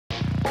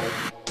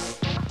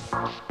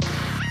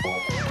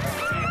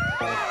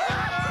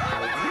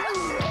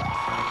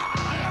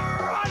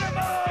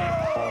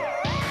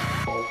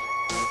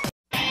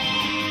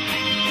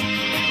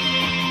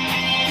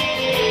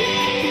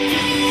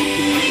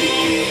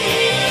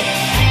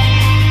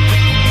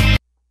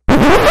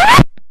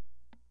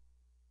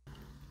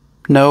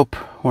Nope,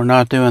 we're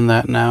not doing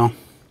that now.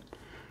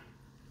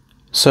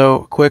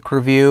 So, quick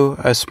review.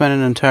 I spent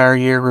an entire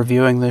year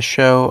reviewing this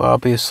show.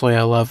 Obviously,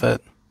 I love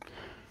it.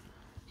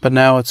 But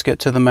now let's get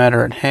to the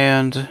matter at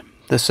hand.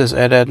 This is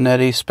Ed, Edd n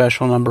Eddy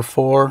special number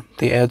 4.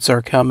 The Eds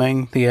are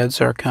coming. The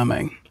Eds are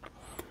coming.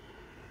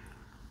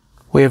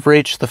 We have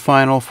reached the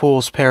final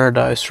Fool's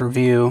Paradise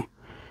review.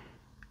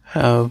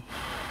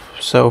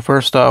 So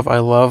first off, I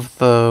love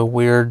the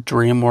weird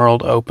dream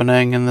world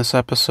opening in this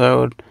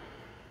episode.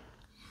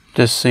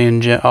 Just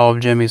seeing all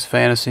of Jimmy's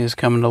fantasies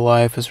coming to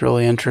life is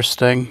really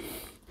interesting.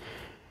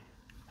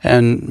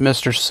 And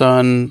Mr.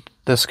 Sun,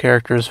 this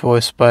character is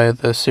voiced by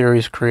the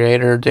series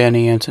creator,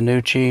 Danny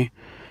Antonucci.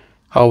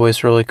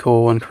 Always really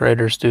cool when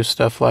creators do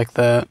stuff like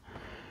that.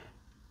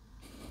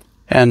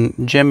 And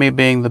Jimmy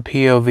being the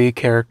POV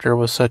character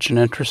was such an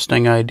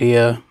interesting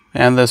idea,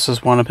 and this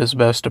is one of his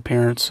best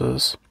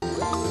appearances.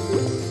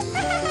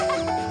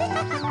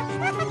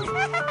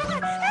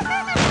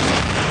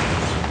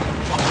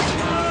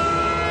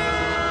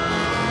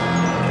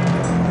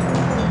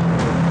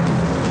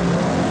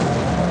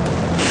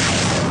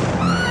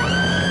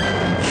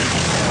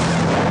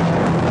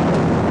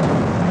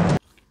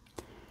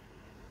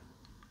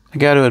 I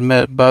gotta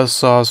admit,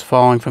 buzzsaws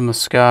falling from the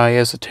sky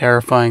is a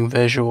terrifying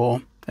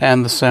visual,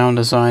 and the sound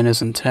design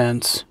is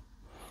intense.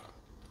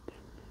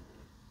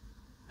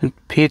 And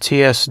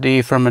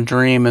PTSD from a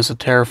dream is a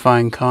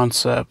terrifying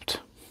concept.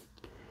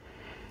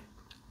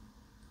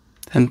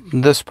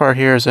 And this part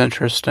here is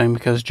interesting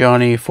because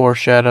Johnny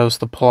foreshadows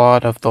the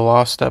plot of the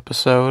Lost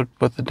episode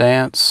with the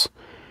dance.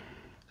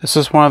 This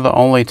is one of the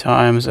only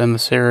times in the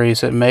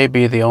series, it may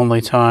be the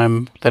only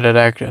time, that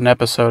an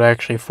episode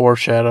actually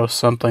foreshadows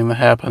something that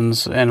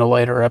happens in a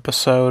later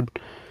episode,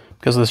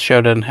 because the show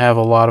didn't have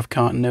a lot of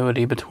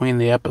continuity between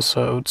the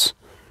episodes.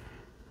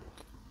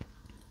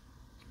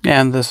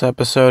 And this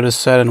episode is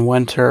set in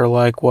winter,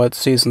 like what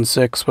Season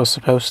 6 was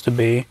supposed to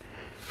be,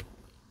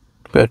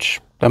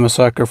 which I'm a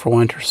sucker for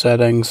winter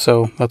settings,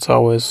 so that's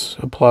always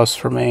a plus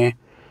for me.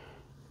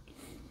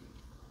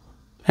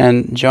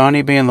 And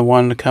Johnny being the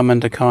one to come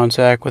into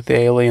contact with the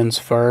aliens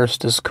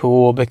first is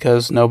cool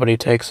because nobody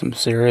takes him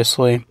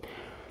seriously.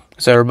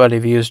 Because everybody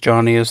views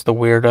Johnny as the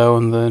weirdo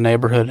in the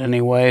neighborhood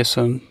anyway,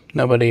 so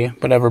nobody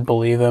would ever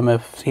believe him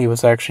if he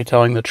was actually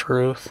telling the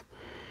truth.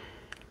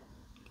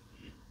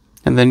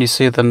 And then you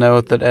see the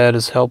note that Ed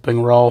is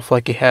helping Rolf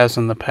like he has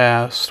in the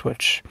past,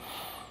 which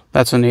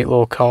that's a neat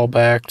little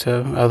callback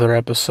to other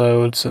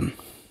episodes and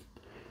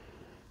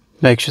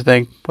makes you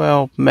think,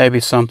 well, maybe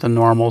something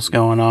normal's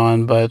going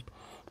on, but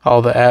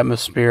all the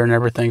atmosphere and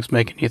everything's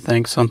making you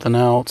think something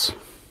else.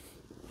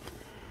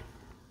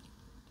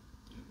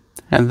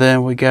 And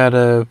then we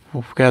gotta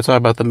talk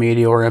about the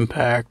meteor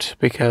impact,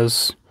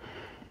 because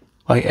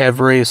like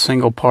every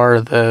single part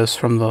of this,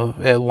 from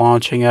it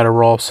launching out of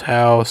Rolf's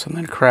house and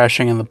then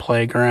crashing in the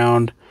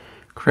playground,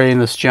 creating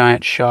this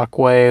giant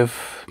shockwave,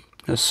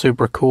 is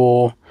super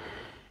cool.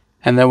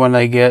 And then when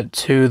they get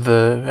to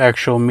the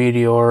actual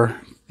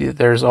meteor,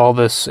 there's all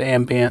this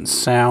ambient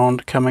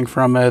sound coming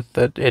from it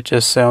that it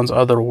just sounds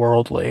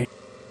otherworldly.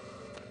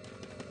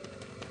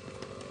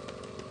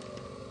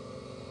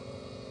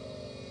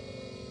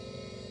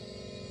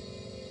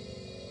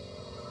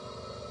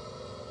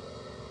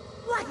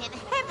 What in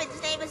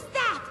heaven's name is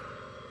that?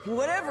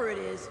 Whatever it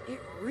is, it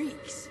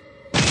reeks.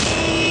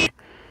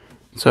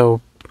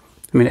 So,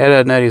 I mean, Ed,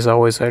 Edd n Eddy's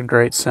always had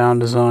great sound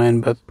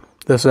design, but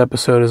this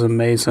episode is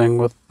amazing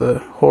with the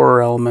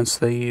horror elements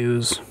they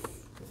use.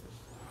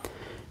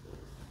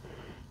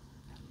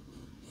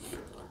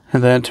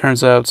 And then it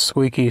turns out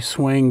Squeaky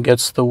Swing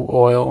gets the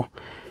oil.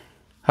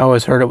 I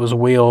always heard it was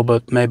wheel,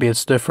 but maybe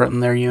it's different in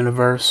their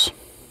universe.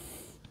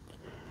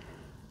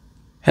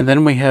 And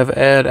then we have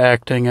Ed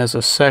acting as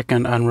a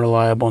second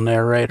unreliable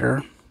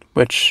narrator,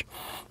 which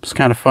is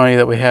kind of funny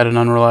that we had an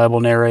unreliable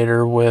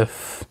narrator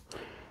with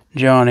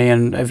Johnny,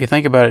 and if you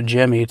think about it,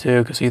 Jimmy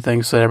too, because he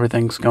thinks that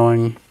everything's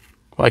going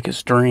like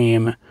his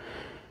dream.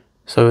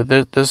 So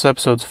this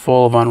episode's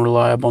full of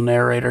unreliable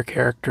narrator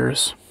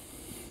characters.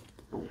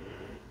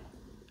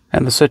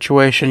 And the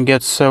situation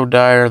gets so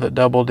dire that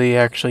Double D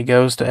actually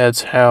goes to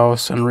Ed's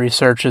house and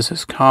researches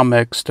his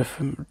comics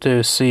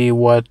to see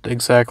what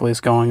exactly is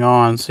going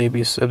on, see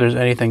if there's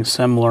anything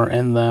similar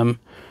in them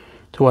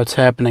to what's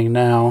happening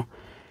now.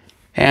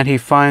 And he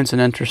finds an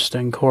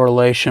interesting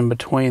correlation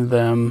between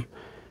them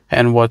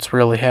and what's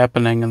really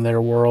happening in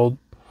their world,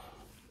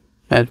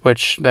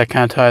 which that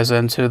kind of ties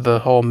into the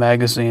whole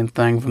magazine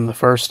thing from the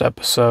first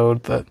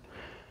episode.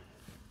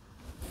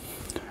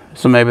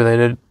 So maybe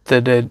they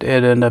did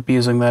end up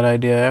using that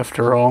idea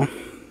after all.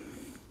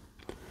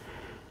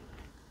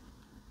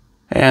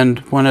 And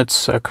when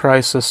it's a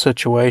crisis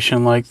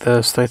situation like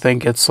this, they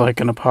think it's like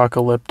an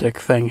apocalyptic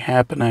thing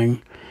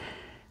happening.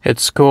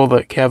 it's cool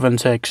that Kevin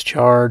takes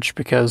charge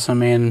because, I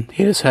mean,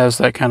 he just has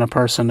that kind of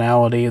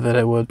personality that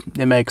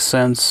it makes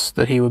sense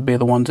that he would be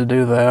the one to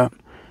do that.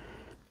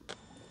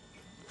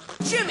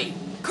 Jimmy,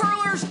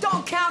 curlers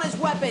don't count as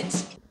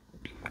weapons.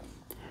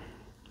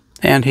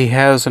 And he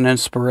has an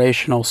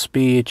inspirational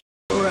speech.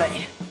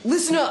 Alright,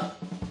 listen up.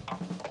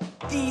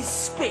 These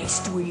space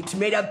dweebs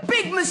made a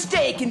big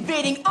mistake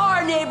invading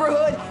our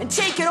neighborhood and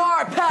taking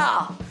our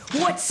pal.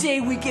 What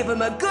say we give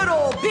him a good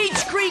old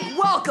Beach Creek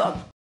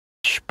welcome?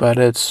 But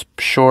it's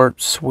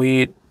short,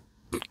 sweet,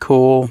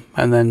 cool,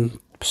 and then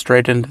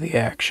straight into the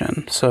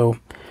action. So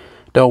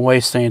don't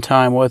waste any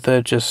time with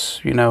it.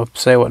 Just,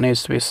 say what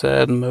needs to be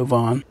said and move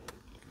on.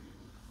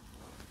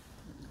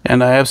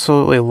 And I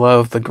absolutely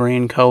love the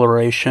green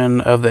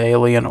coloration of the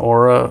alien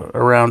aura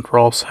around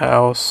Rolf's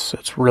house.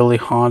 It's really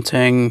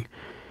haunting.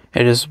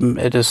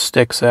 It just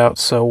sticks out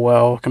so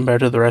well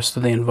compared to the rest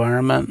of the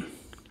environment.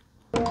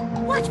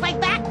 Watch my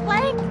back,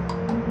 Plank!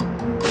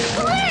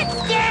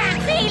 Let's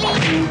dance,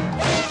 alien!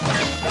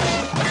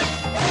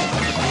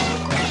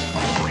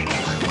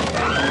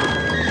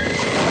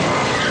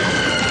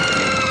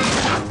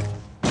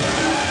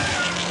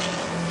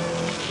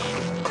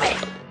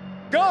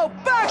 Go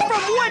back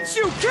from whence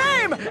you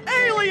came,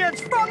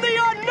 aliens from the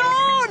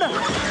unknown!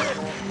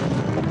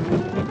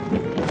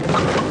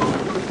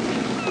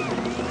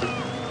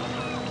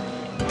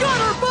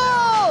 Gutter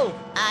ball!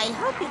 I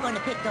hope you're going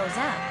to pick those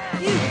up.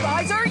 You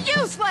guys are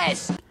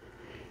useless!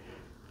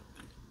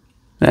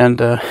 And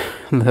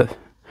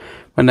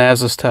when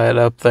Naz is tied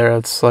up there,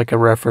 it's like a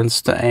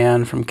reference to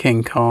Anne from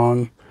King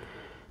Kong.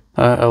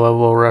 I love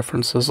little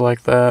references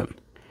like that.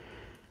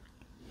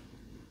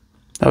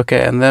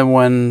 Okay, and then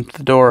when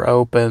the door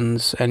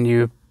opens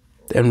and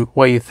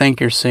what you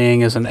think you're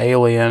seeing is an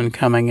alien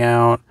coming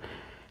out,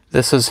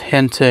 this is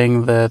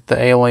hinting that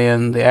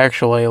the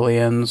actual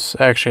aliens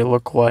actually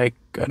look like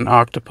an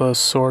octopus,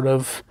 sort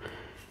of.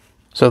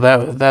 So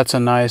that's a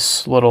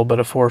nice little bit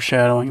of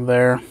foreshadowing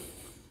there.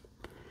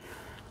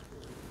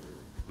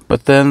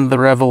 But then the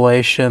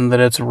revelation that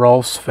it's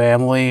Rolf's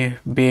family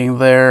being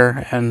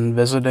there and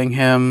visiting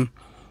him,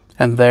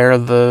 and they're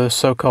the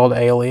so-called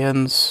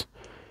aliens,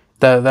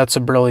 that's a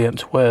brilliant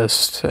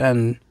twist.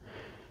 And,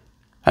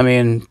 I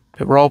mean,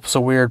 Rolf's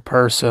a weird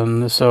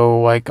person,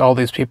 so, like, all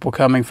these people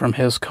coming from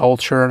his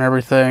culture and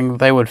everything,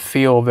 they would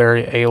feel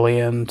very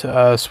alien to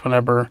us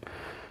whenever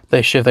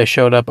they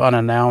showed up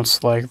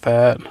unannounced like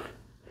that.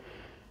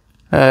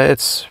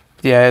 It's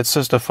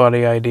just a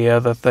funny idea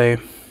that they...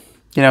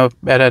 Ed,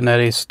 Edd n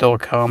Eddy's still a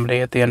comedy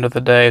at the end of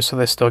the day, so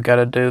they still got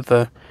to do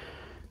the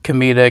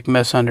comedic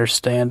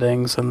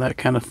misunderstandings and that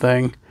kind of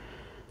thing.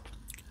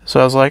 So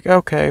I was like,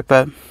 okay,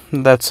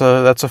 that's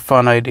a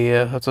fun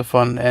idea. That's a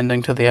fun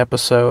ending to the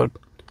episode.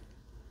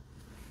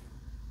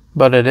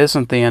 But it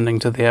isn't the ending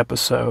to the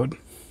episode.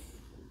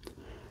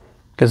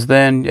 Because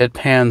then it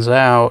pans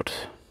out,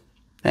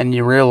 and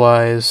you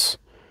realize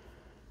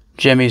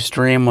Jimmy's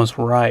dream was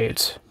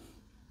right.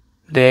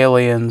 The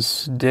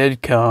aliens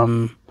did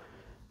come.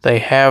 They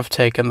have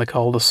taken the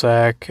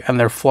cul-de-sac, and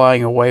they're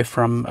flying away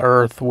from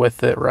Earth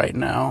with it right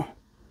now.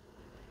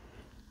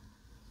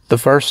 The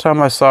first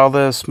time I saw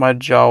this, my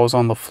jaw was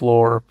on the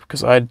floor,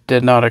 because I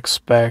did not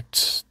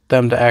expect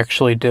them to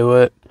actually do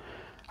it.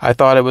 I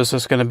thought it was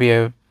just going to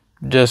be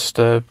just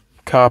a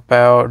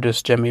cop-out,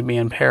 just Jimmy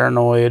being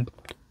paranoid.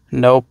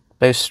 Nope,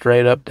 they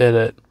straight up did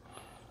it.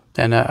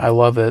 And I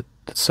love it.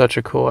 It's such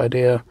a cool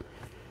idea.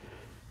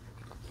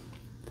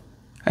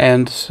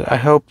 And I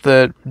hope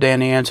that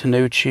Danny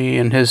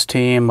Antonucci and his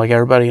team, like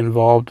everybody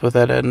involved with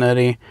Ed, Edd n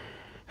Eddy,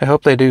 I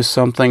hope they do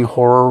something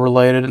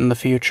horror-related in the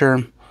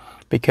future.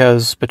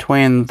 Because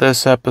between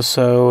this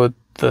episode,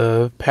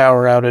 the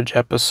power outage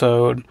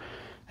episode,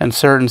 and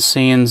certain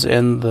scenes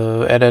in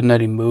the Ed, Edd n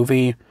Eddy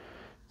movie,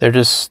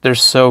 they're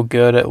so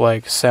good at,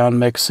 like,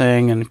 sound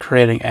mixing and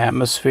creating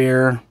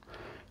atmosphere.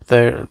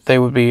 They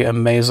would be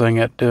amazing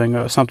at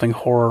doing something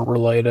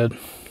horror-related.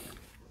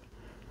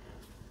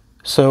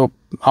 So,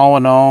 all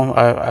in all,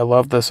 I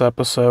love this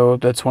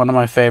episode. It's one of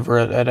my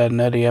favorite Ed, Edd n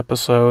Eddy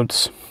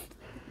episodes.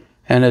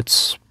 And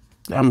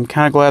I'm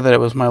kind of glad that it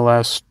was my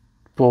last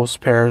Wolf's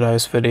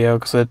Paradise video,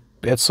 because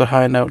it's a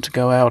high note to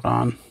go out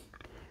on.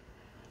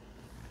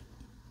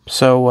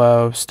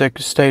 So,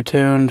 stay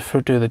tuned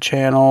to the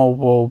channel.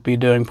 We'll be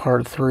doing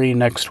part 3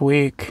 next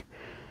week.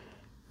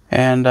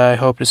 And I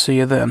hope to see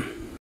you then.